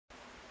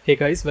Hey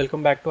guys,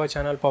 welcome back to our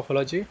channel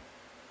Perfology.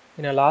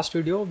 In our last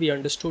video, we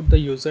understood the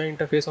user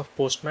interface of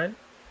Postman.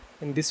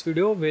 In this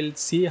video, we'll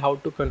see how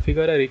to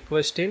configure a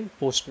request in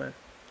Postman.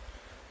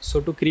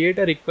 So to create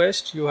a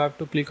request, you have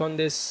to click on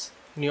this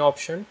new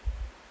option.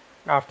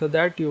 After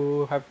that,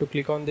 you have to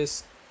click on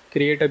this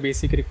create a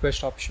basic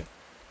request option.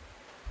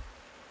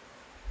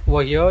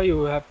 Over here,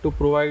 you have to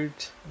provide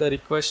the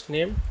request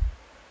name.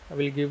 I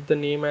will give the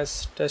name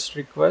as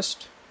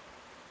TestRequest.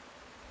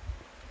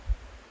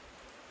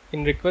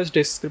 In request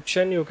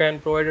description, you can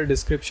provide a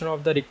description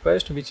of the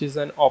request, which is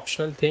an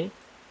optional thing,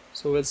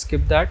 so we'll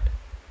skip that.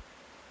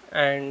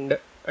 And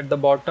at the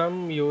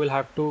bottom you will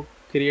have to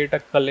create a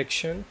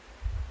collection,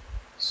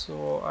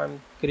 so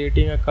I'm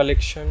creating a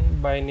collection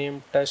by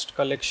name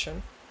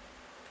TestCollection.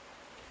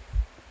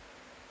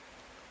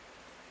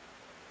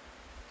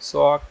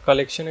 So our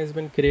collection has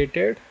been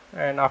created,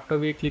 and after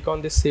we click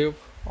on this save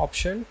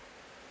option,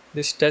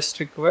 this test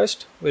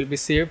request will be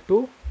saved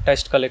to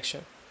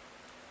TestCollection.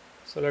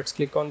 So let's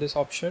click on this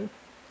option.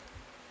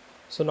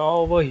 So now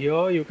over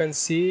here you can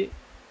see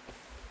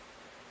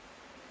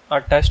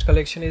our test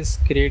collection is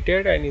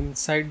created, and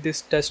inside this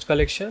test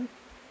collection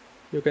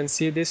you can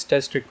see this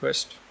test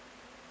request.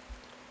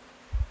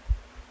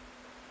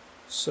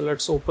 So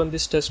let's open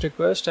this test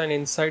request, and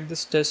inside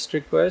this test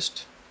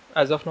request,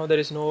 as of now there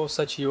is no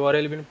such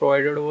URL been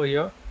provided over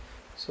here.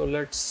 So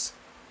let's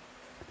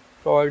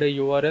provide a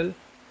URL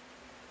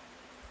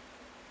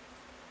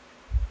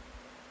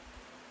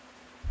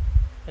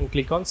and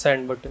click on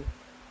send button.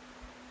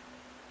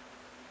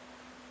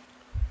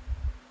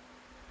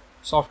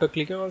 So after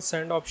clicking on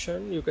send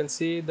option, you can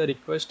see the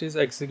request is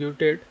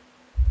executed,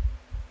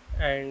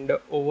 and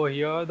over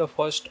here the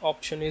first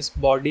option is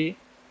body.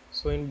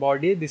 So in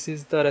body, this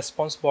is the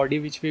response body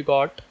which we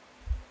got,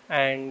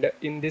 and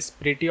in this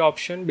pretty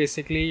option,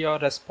 basically your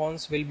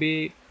response will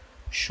be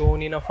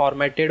shown in a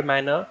formatted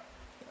manner,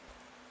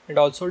 and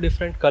also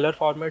different color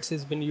formats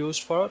has been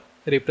used for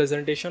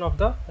representation of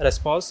the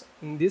response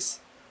in this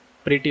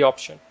pretty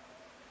option.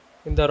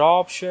 In the raw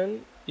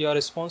option, your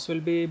response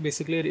will be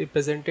basically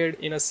represented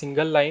in a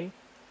single line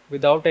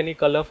without any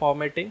color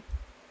formatting.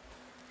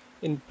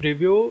 In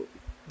preview,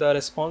 the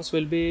response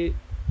will be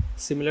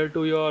similar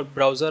to your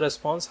browser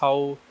response,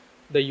 how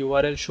the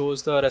URL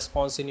shows the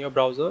response in your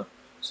browser.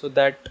 So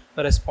that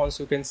response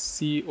you can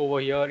see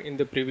over here in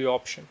the preview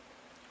option.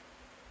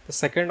 The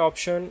second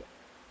option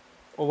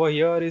over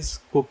here is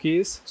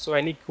cookies. So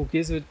any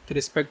cookies with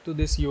respect to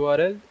this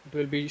URL, it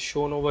will be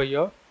shown over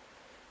here.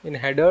 In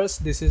headers,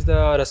 this is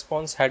the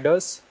response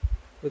headers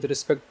with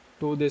respect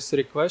to this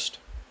request,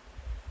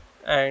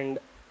 and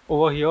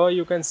over here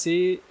you can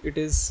see it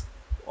is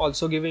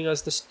also giving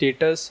us the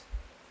status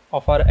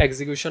of our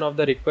execution of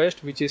the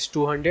request, which is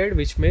 200,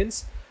 which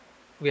means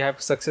we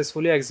have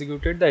successfully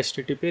executed the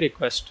HTTP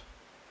request.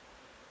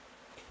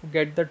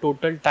 Get the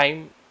total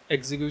time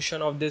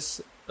execution of this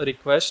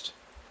request,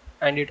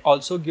 and it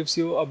also gives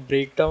you a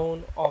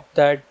breakdown of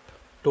that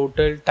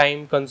total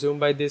time consumed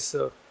by this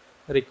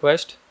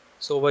request.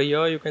 So over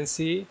here you can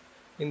see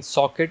in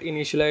socket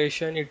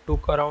initialization it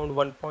took around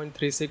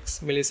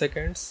 1.36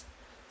 milliseconds.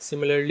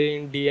 Similarly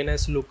in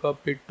DNS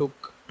lookup it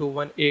took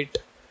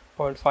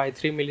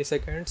 218.53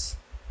 milliseconds.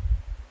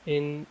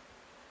 In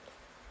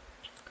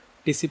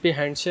TCP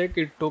handshake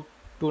it took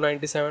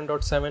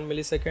 297.7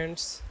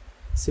 milliseconds.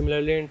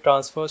 Similarly in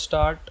transfer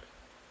start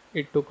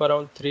it took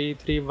around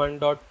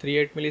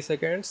 331.38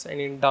 milliseconds,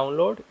 and in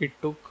download it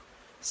took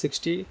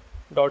 60.65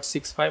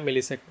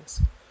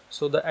 milliseconds.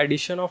 So the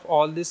addition of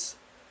all these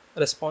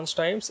response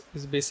times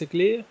is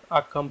basically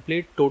a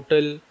complete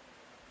total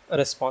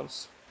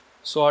response.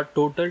 So our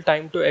total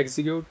time to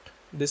execute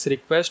this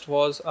request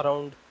was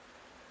around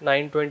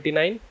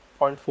 929.47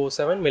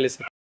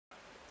 milliseconds.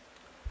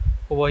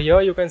 Over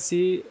here you can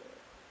see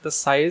the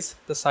size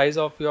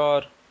of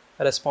your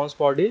response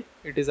body.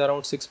 It is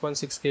around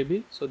 6.6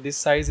 KB. So this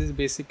size is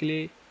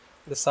basically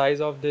the size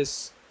of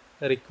this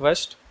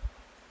request.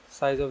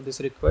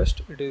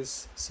 It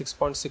is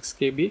 6.6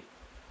 KB.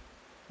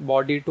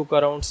 Body took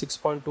around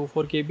 6.24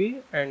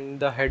 KB,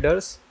 and the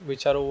headers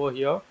which are over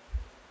here,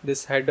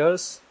 this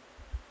headers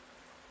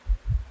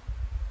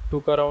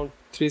took around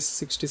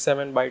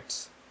 367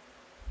 bytes.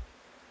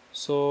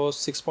 So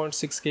 6.6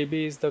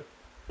 KB is the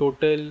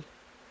total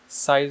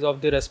size of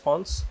the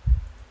response.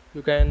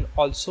 You can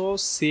also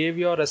save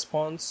your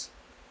response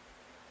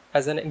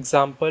as an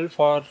example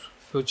for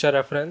future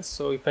reference.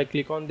 So if I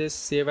click on this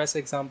save as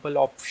example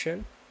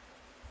option,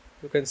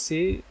 you can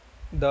see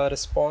the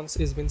response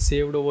is been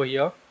saved over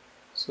here.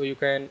 So you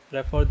can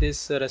refer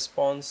this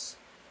response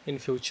in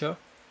future.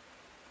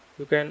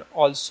 You can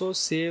also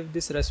save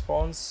this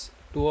response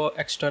to an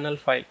external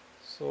file.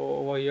 So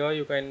over here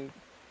you can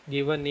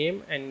give a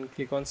name and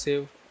click on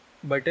save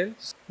button.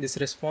 This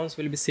response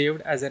will be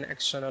saved as an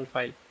external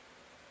file.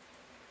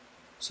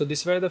 So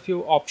these were the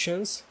few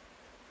options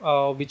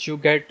which you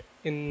get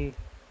in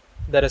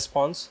the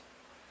response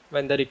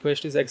when the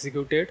request is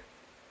executed.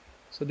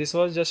 So this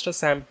was just a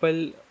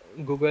sample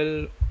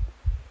Google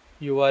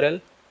URL.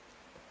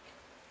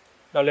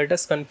 Now let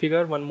us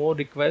configure one more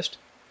request.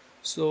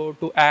 So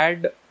to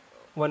add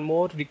one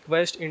more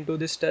request into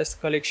this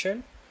test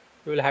collection,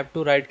 you will have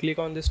to right click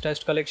on this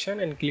test collection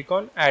and click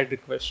on add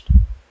request.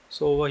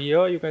 So over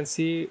here you can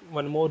see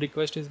one more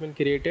request has been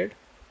created.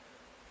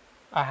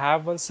 I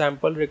have one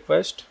sample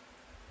request,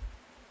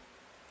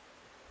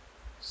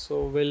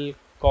 so we'll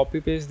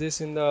copy paste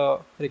this in the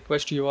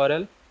request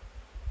URL.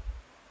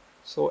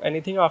 So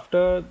anything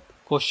after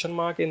question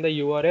mark in the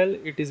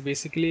URL, it is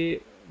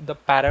basically the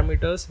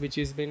parameters which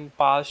is been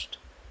passed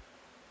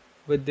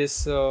with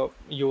this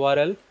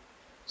URL.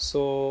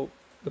 So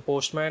the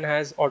Postman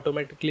has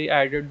automatically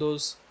added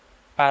those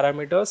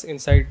parameters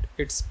inside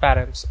its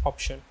params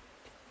option.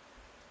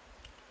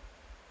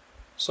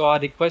 So our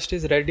request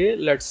is ready.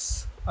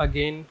 Let's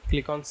again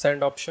click on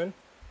send option.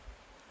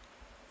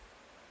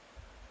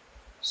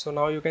 So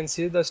now you can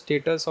see the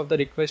status of the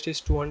request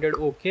is 200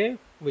 OK,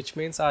 which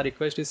means our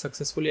request is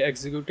successfully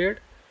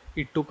executed.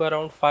 It took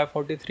around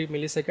 543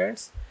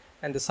 milliseconds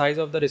and the size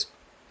of the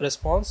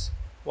response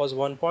was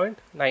 1.91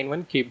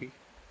 KB.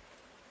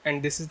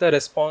 And this is the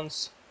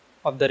response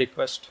of the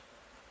request.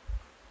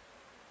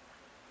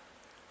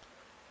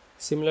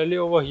 Similarly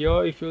over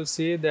here, if you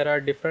see, there are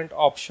different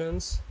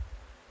options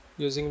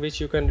using which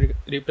you can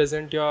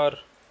represent your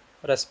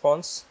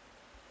response,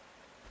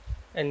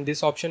 and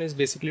this option is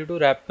basically to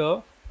wrap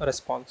the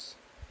response.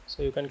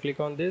 So you can click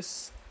on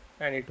this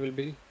and it will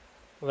be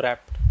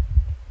wrapped.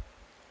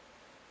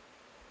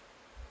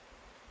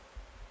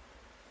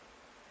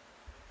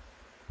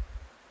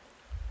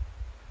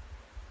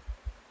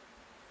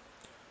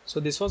 So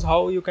this was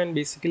how you can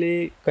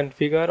basically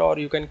configure or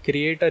you can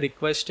create a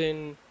request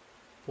in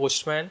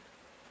Postman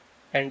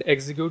and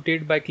execute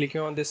it by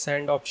clicking on this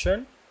send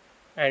option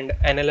and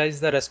analyze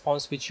the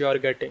response which you are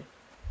getting.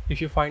 If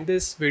you find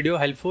this video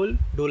helpful,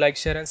 do like,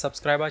 share and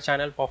subscribe our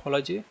channel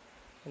Perfology,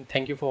 and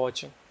thank you for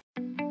watching.